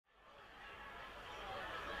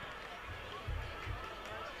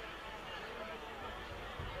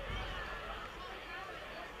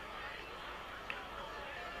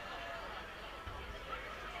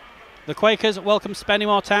The Quakers welcome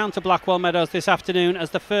Spennymoor Town to Blackwell Meadows this afternoon as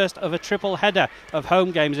the first of a triple header of home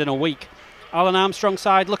games in a week. Alan Armstrong's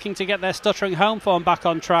side looking to get their stuttering home form back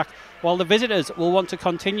on track, while the visitors will want to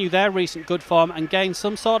continue their recent good form and gain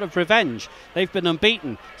some sort of revenge. They've been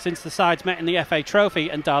unbeaten since the sides met in the FA Trophy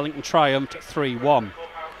and Darlington triumphed 3-1.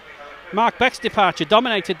 Mark Beck's departure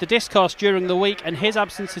dominated the discourse during the week, and his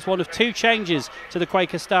absence is one of two changes to the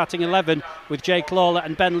Quakers starting 11, with Jake Lawler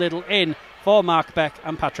and Ben Liddle in for Mark Beck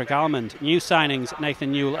and Patrick Almond. New signings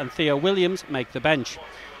Nathan Newell and Theo Williams make the bench.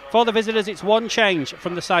 For the visitors, it's one change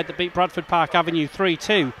from the side that beat Bradford Park Avenue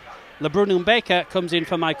 3-2. LeBrun Baker comes in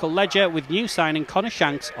for Michael Ledger, with new signing Connor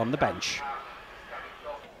Shanks on the bench.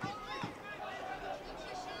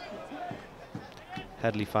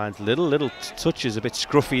 Headley finds Little touch is a bit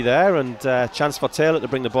scruffy there, and chance for Taylor to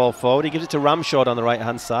bring the ball forward. He gives it to Ramshaw on the right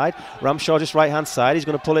hand side. Ramshaw just right hand side, he's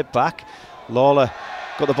going to pull it back. Lawler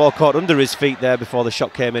got the ball caught under his feet there before the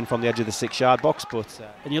shot came in from the edge of the 6-yard box. But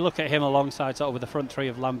and you look at him alongside sort of with the front three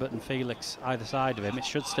of Lambert and Felix either side of him, it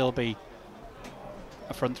should still be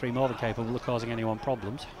a front three more than capable of causing anyone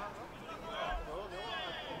problems.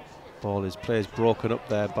 Ball is plays broken up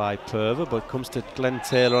there by Purver, but comes to Glenn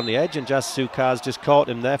Taylor on the edge, and Jazz Sukar's just caught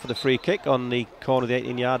him there for the free kick on the corner of the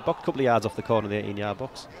 18-yard box, a couple of yards off the corner of the 18-yard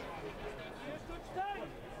box.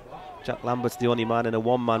 Jack Lambert's the only man in a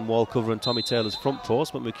one-man wall covering Tommy Taylor's front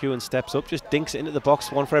post, but McEwen steps up, just dinks it into the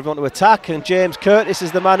box, one for everyone to attack, and James Curtis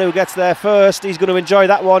is the man who gets there first. He's going to enjoy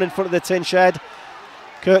that one in front of the tin shed.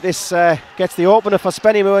 Curtis gets the opener for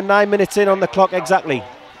Spennymoor, 9 minutes in on the clock exactly.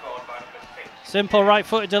 Simple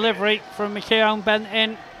right-footed delivery from McKeown, bent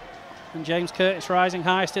in, and James Curtis rising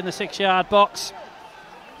highest in the 6-yard box.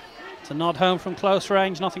 It's a nod home from close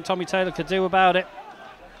range, nothing Tommy Taylor could do about it.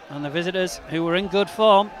 And the visitors, who were in good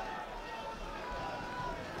form,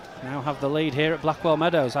 now have the lead here at Blackwell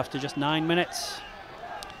Meadows after just 9 minutes.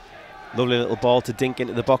 Lovely little ball to dink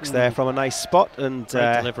into the box there from a nice spot, and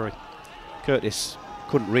great delivery. Curtis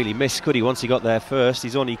couldn't really miss, could he, once he got there first?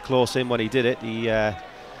 He's only close in when he did it. He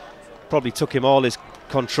probably took him all his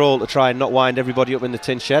control to try and not wind everybody up in the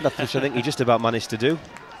tin shed, which I think he just about managed to do.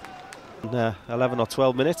 11 or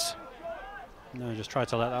 12 minutes. No, just tried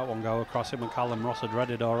to let that one go across him, and Callum Ross had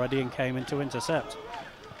read it already and came in to intercept.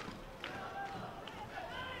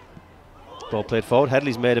 Ball played forward.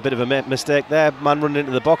 Headley's made a bit of a mistake there. Man running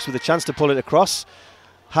into the box with a chance to pull it across.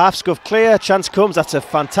 Half scuff clear, chance comes. That's a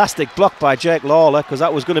fantastic block by Jake Lawler, because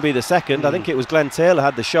that was going to be the second. I think it was Glenn Taylor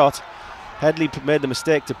had the shot. Headley made the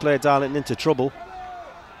mistake to play Darlington into trouble.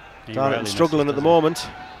 Darlington struggling at the moment.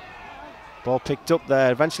 Ball picked up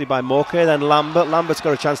there eventually by Moke, then Lambert. Lambert's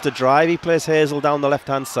got a chance to drive. He plays Hazel down the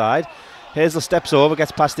left-hand side. Hazel steps over,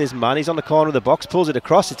 gets past his man. He's on the corner of the box, pulls it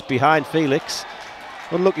across. It's behind Felix.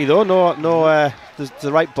 Unlucky though,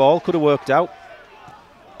 the right ball could have worked out.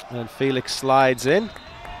 And Felix slides in.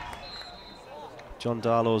 John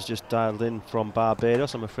Darlow's just dialed in from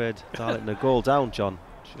Barbados. I'm afraid Darlington a goal down, John.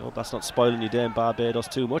 I hope that's not spoiling your day in Barbados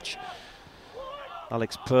too much.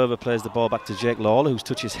 Alex Purver plays the ball back to Jake Lawler, whose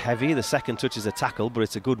touch is heavy. The second touch is a tackle, but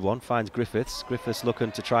it's a good one. Finds Griffiths. Griffiths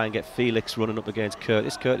looking to try and get Felix running up against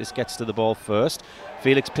Curtis. Curtis gets to the ball first.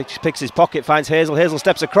 Felix picks his pocket, finds Hazel. Hazel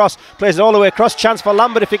steps across, plays it all the way across. Chance for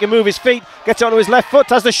Lambert if he can move his feet. Gets onto his left foot,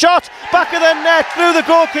 has the shot. Back of the net, through the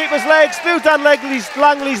goalkeeper's legs, through Dan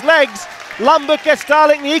Langley's legs. Lambert gets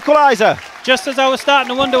Darlington the equaliser. Just as I was starting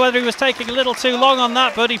to wonder whether he was taking a little too long on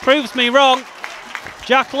that, but he proves me wrong.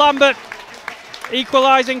 Jack Lambert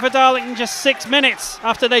equalising for Darlington just 6 minutes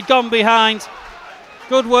after they'd gone behind.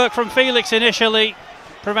 Good work from Felix initially,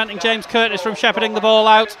 preventing James Curtis from shepherding the ball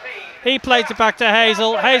out. He plays it back to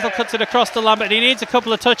Hazel. Hazel cuts it across to Lambert. He needs a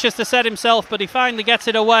couple of touches to set himself, but he finally gets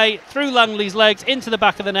it away through Langley's legs into the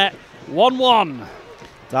back of the net. 1-1.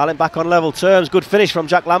 Darlington back on level terms. Good finish from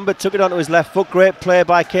Jack Lambert. Took it onto his left foot. Great play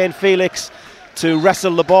by Kane Felix to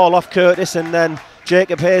wrestle the ball off Curtis, and then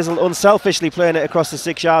Jacob Hazel unselfishly playing it across the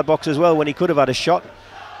 6-yard box as well when he could have had a shot.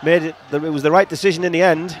 It was the right decision in the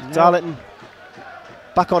end. Yeah. Darlington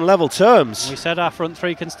back on level terms. We said our front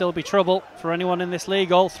three can still be trouble for anyone in this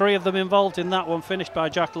league. All three of them involved in that one, finished by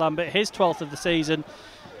Jack Lambert, his 12th of the season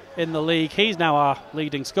in the league. He's now our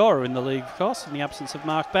leading scorer in the league, of course, in the absence of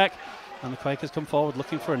Mark Beck. And the Quakers come forward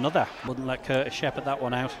looking for another. Wouldn't let Curtis shepherd that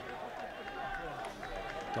one out.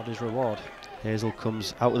 Got his reward. Hazel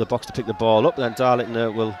comes out of the box to pick the ball up, then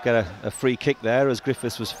Darlington will get a free kick there as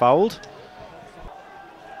Griffiths was fouled.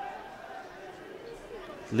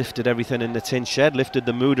 Lifted everything in the tin shed, lifted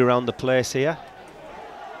the mood around the place here.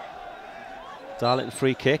 Darlington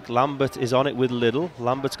free kick. Lambert is on it with Liddle.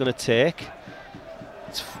 Lambert's going to take.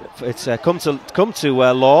 It's come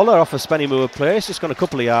to Lawler off a Spennymoor place, just gone a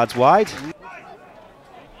couple of yards wide.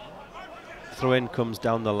 throw-in comes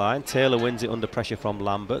down the line. Taylor wins it under pressure from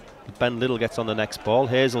Lambert. Ben Little gets on the next ball.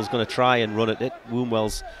 Hazel's going to try and run at it.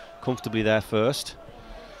 Wombwell's comfortably there first.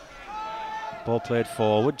 Ball played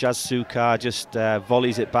forward. Jazz Sukar just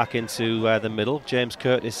volleys it back into the middle. James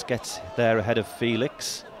Curtis gets there ahead of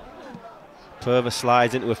Felix. Purver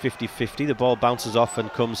slides into a 50-50. The ball bounces off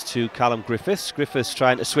and comes to Callum Griffiths. Griffiths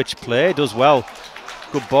trying to switch play. Does well.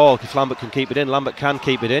 Good ball if Lambert can keep it in. Lambert can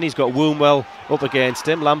keep it in. He's got Wombwell up against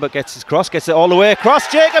him. Lambert gets his cross, gets it all the way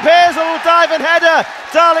across. Jacob Hazel, diving header.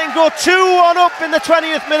 Darlington go 2-1 up in the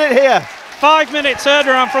 20th minute here. 5 minute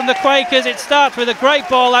turnaround from the Quakers. It starts with a great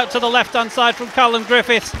ball out to the left-hand side from Callum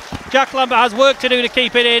Griffiths. Jack Lambert has work to do to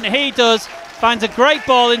keep it in. He does. Finds a great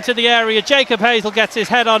ball into the area. Jacob Hazel gets his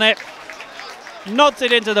head on it. Nods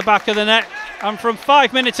it into the back of the net. And from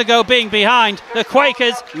 5 minutes ago being behind, the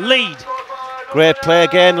Quakers lead. Great play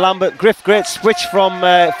again. Lambert, great switch from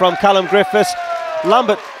Callum Griffiths.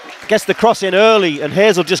 Lambert gets the cross in early and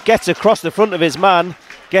Hazel just gets across the front of his man.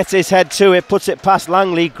 Gets his head to it, puts it past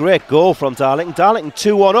Langley. Great goal from Darlington. Darlington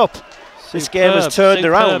 2-1 up. This game has turned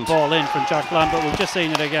around. Ball in from Jack Lambert. We've just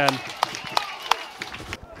seen it again.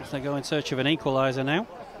 They go in search of an equaliser now.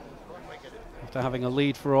 After having a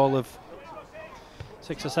lead for all of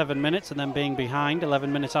 6 or 7 minutes and then being behind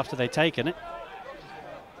 11 minutes after they'd taken it.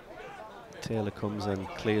 Taylor comes and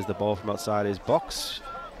clears the ball from outside his box.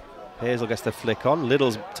 Hazel gets the flick on.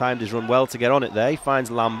 Little's timed his run well to get on it there. He finds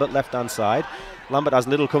Lambert, left-hand side. Lambert has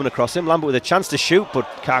Little coming across him. Lambert with a chance to shoot, but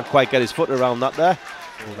can't quite get his foot around that there.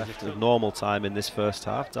 Left of normal time in this first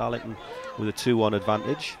half. Darlington with a 2-1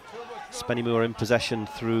 advantage. Spennymoor in possession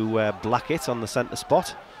through Blackett on the centre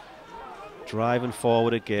spot. Driving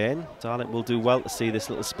forward again. Darlington will do well to see this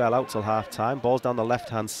little spell out till half-time. Ball's down the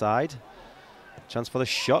left-hand side. Chance for the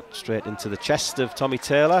shot, straight into the chest of Tommy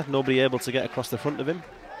Taylor. Nobody able to get across the front of him.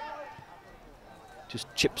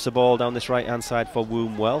 Just chips the ball down this right-hand side for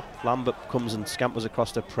Wombwell. Lambert comes and scampers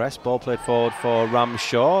across the press. Ball played forward for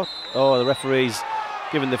Ramshaw. Oh, the referee's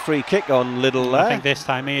giving the free kick on Little there. I think this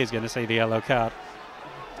time he is going to see the yellow card.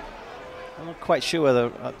 I'm not quite sure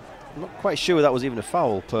that was even a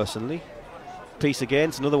foul, personally. Piece again,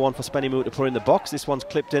 it's another one for Spennymoor to put in the box. This one's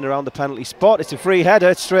clipped in around the penalty spot. It's a free header,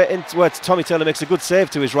 it's straight into where Tommy Taylor makes a good save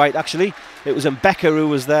to his right, actually. It was Mbeka who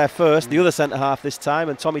was there first, the other centre half this time,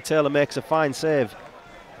 and Tommy Taylor makes a fine save.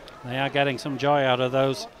 They are getting some joy out of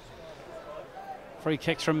those free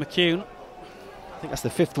kicks from McCune. I think that's the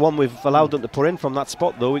 5th one we've allowed them to put in from that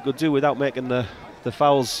spot, though. We could do without making the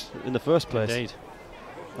fouls in the first place. Indeed.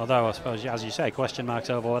 Although I suppose, as you say, question marks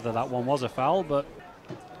over whether that one was a foul, but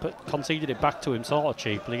conceded it back to him sort of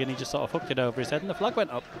cheaply, and he just sort of hooked it over his head and the flag went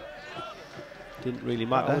up. Didn't really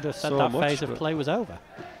matter. I would have said so that much, phase of play was over.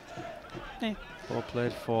 Yeah. Ball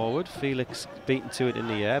played forward. Felix beaten to it in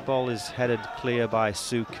the air. Ball is headed clear by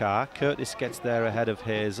Sukar. Curtis gets there ahead of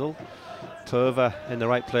Hazel. Purver in the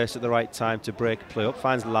right place at the right time to break play up.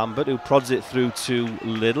 Finds Lambert, who prods it through to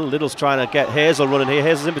Little. Little's trying to get Hazel running here.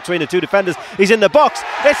 Hazel's in between the two defenders. He's in the box.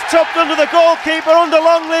 It's tucked under the goalkeeper, under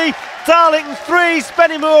Longley. Darlington 3,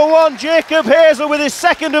 Spennymoor 1. Jacob Hazel with his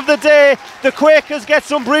 2nd of the day. The Quakers get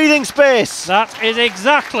some breathing space. That is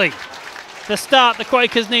exactly the start the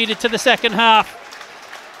Quakers needed to the second half.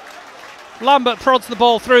 Lambert prods the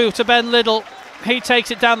ball through to Ben Little. He takes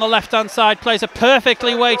it down the left-hand side, plays a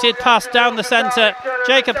perfectly weighted pass down the centre.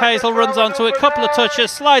 Jacob Hazel runs onto it, couple of touches,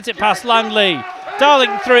 slides it past Langley.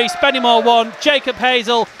 Darlington 3, Spennymoor 1. Jacob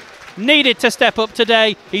Hazel needed to step up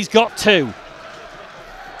today. He's got 2.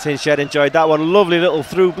 Tinshed enjoyed that one. Lovely little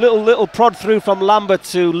through, little prod through from Lambert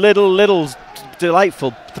to Little. Little's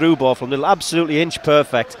delightful through ball from Little, absolutely inch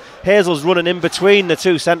perfect. Hazel's running in between the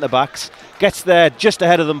two centre backs, gets there just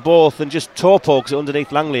ahead of them both and just toe pokes it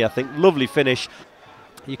underneath Langley, I think. Lovely finish.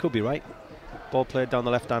 You could be right. Ball played down the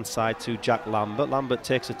left hand side to Jack Lambert. Lambert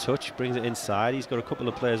takes a touch, brings it inside. He's got a couple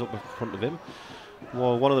of players up in front of him.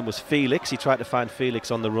 Well, one of them was Felix. He tried to find Felix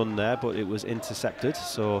on the run there, but it was intercepted.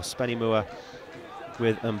 So Spennymoor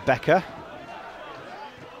with Mbeka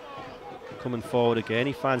coming forward again.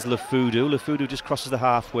 He finds Lafudu. Lafudu just crosses the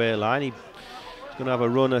halfway line. He's going to have a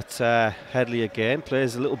run at Headley again.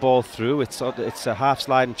 Plays a little ball through. It's a half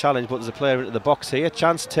sliding challenge, but there's a player into the box here.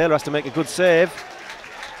 Chance. Taylor has to make a good save.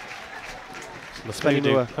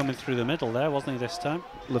 Lafudu coming through the middle there, wasn't he, this time?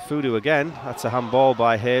 Lafudu again. That's a handball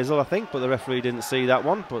by Hazel, I think, but the referee didn't see that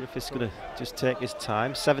one. But if it's going to just take his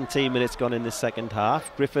time. 17 minutes gone in the second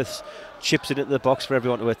half. Griffiths chips it into the box for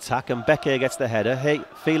everyone to attack, and Becker gets the header.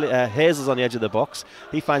 Hazel's on the edge of the box.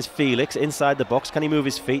 He finds Felix inside the box. Can he move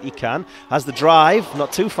his feet? He can. Has the drive,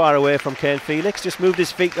 not too far away from Kane Felix. Just moved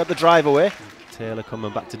his feet, got the drive away. Taylor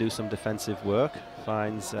coming back to do some defensive work.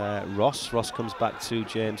 finds Ross. Ross comes back to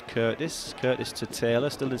James Curtis. Curtis to Taylor,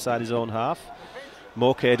 still inside his own half.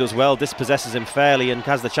 Moke does well, dispossesses him fairly and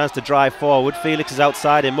has the chance to drive forward. Felix is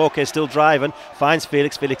outside him, Moke still driving, finds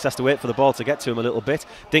Felix. Felix has to wait for the ball to get to him a little bit.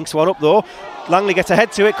 Dinks one up though. Langley gets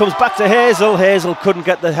ahead to it, comes back to Hazel. Hazel couldn't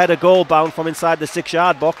get the header goal bound from inside the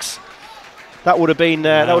 6-yard box. That would have been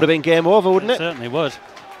game over, wouldn't it? Certainly would.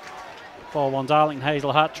 4-1 Darlington,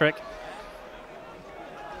 Hazel hat-trick.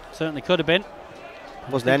 Certainly could have been.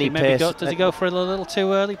 Wasn't any pace. Does he go for it a little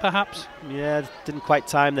too early, perhaps? Yeah, didn't quite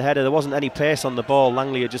time the header. There wasn't any pace on the ball.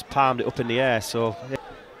 Langley had just palmed it up in the air, so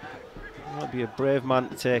might be a brave man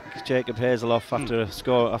to take Jacob Hazel off after a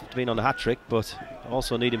score, after being on a hat-trick, but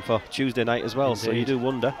also need him for Tuesday night as well. Indeed. So you do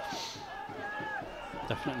wonder.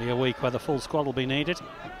 Definitely a week where the full squad will be needed.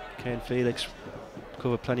 Kane Felix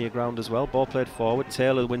covered plenty of ground as well. Ball played forward.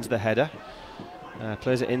 Taylor wins the header.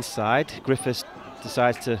 Plays it inside. Griffiths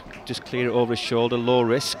decides to just clear it over his shoulder, low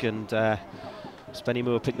risk, and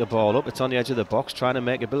Spennymoor picked the ball up. It's on the edge of the box, trying to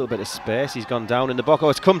make a little bit of space. He's gone down in the box. Oh,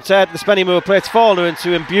 it's come to the Spennymoor play. It's fallen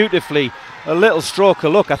into him beautifully. A little stroke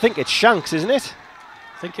of luck. I think it's Shanks, isn't it?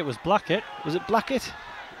 I think it was Blackett. Was it Blackett?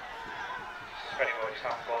 Spennymoor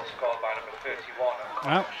Town goal scored by number 31.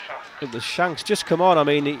 Oh. It was Shanks. Just come on. I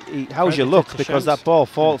mean, how's your luck? Because that ball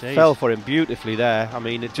fell for him beautifully there. I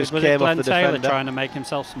mean, it just came off the defender. Taylor trying to make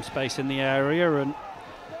himself some space in the area, and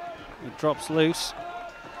it drops loose.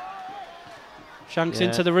 Shanks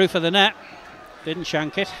into the roof of the net. Didn't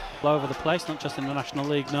shank it. All over the place, not just in the National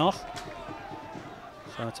League North.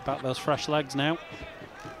 So it's about those fresh legs now.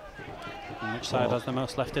 And which side has the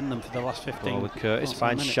most left in them for the last 15 with Curtis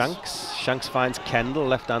finds minutes. Shanks. Shanks finds Kendall,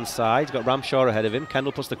 left-hand side. He's got Ramshaw ahead of him.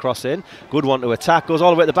 Kendall puts the cross in. Good one to attack. Goes all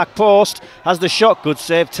the way to the back post. Has the shot. Good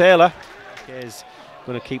save, Taylor. Is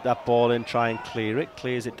going to keep that ball in, try and clear it.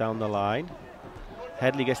 Clears it down the line.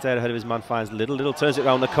 Headley gets there ahead of his man, finds Little. Little turns it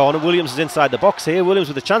round the corner. Williams is inside the box here. Williams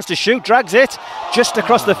with a chance to shoot. Drags it just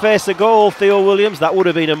across the face of goal. Theo Williams. That would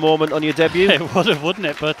have been a moment on your debut. It would have, wouldn't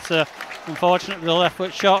it? But unfortunately, the left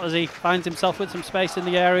foot shot as he finds himself with some space in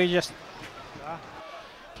the area. Just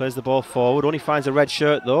plays the ball forward. Only finds a red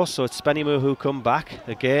shirt though, so it's Spennymoor who come back.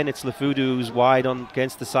 Again, it's Lefudu who's wide on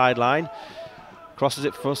against the sideline. Crosses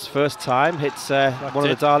it first time. Hits one of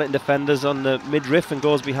the Darlington defenders on the midriff and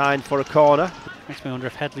goes behind for a corner. Makes me wonder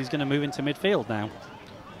if Headley's going to move into midfield now.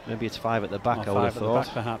 Maybe it's 5 at the back, or I would have 5 at thought. the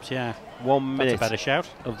back perhaps, yeah. 1 minute That's a better shout.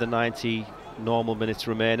 Of the 90 normal minutes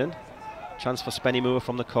remaining. Chance for Spennymoor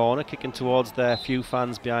from the corner, kicking towards their few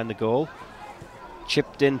fans behind the goal.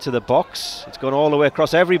 Chipped into the box. It's gone all the way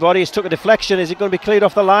across everybody. It's took a deflection. Is it going to be cleared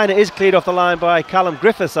off the line? It is cleared off the line by Callum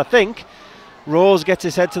Griffiths, I think. Rose gets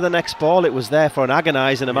his head to the next ball. It was there for an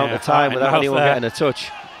agonising amount of time without anyone getting a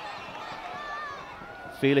touch.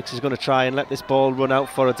 Felix is going to try and let this ball run out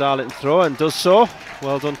for a Darlington throw, and does so.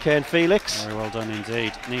 Well done, Kane Felix. Very well done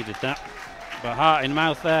indeed. Needed that. But heart in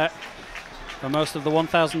mouth there for most of the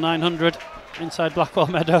 1,900 inside Blackwell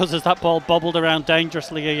Meadows as that ball bobbled around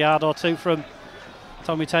dangerously a yard or two from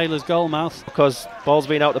Tommy Taylor's goal mouth. Because ball's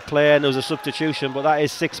been out to play and there was a substitution, but that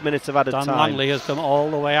is 6 minutes of added time. Dan Langley has come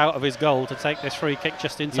all the way out of his goal to take this free kick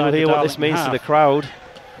just inside You'll the hear Darlington what this means half. to the crowd.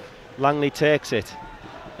 Langley takes it.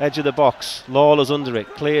 Edge of the box. Lawler's under it.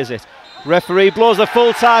 Clears it. Referee blows the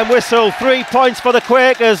full-time whistle. 3 points for the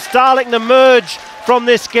Quakers. Darlington emerge from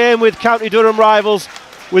this game with County Durham rivals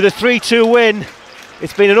with a 3-2 win.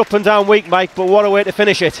 It's been an up and down week, Mike, but what a way to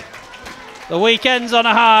finish it. The weekend's on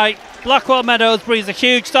a high. Blackwell Meadows breathes a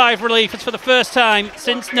huge sigh of relief. It's for the first time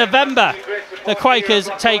since November the Quakers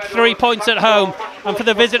take 3 points at home, and for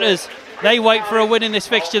the visitors they wait for a win in this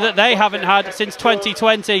fixture that they haven't had since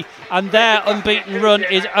 2020, and their unbeaten run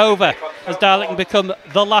is over as Darlington become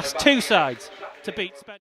the last two sides to beat Spennymoor.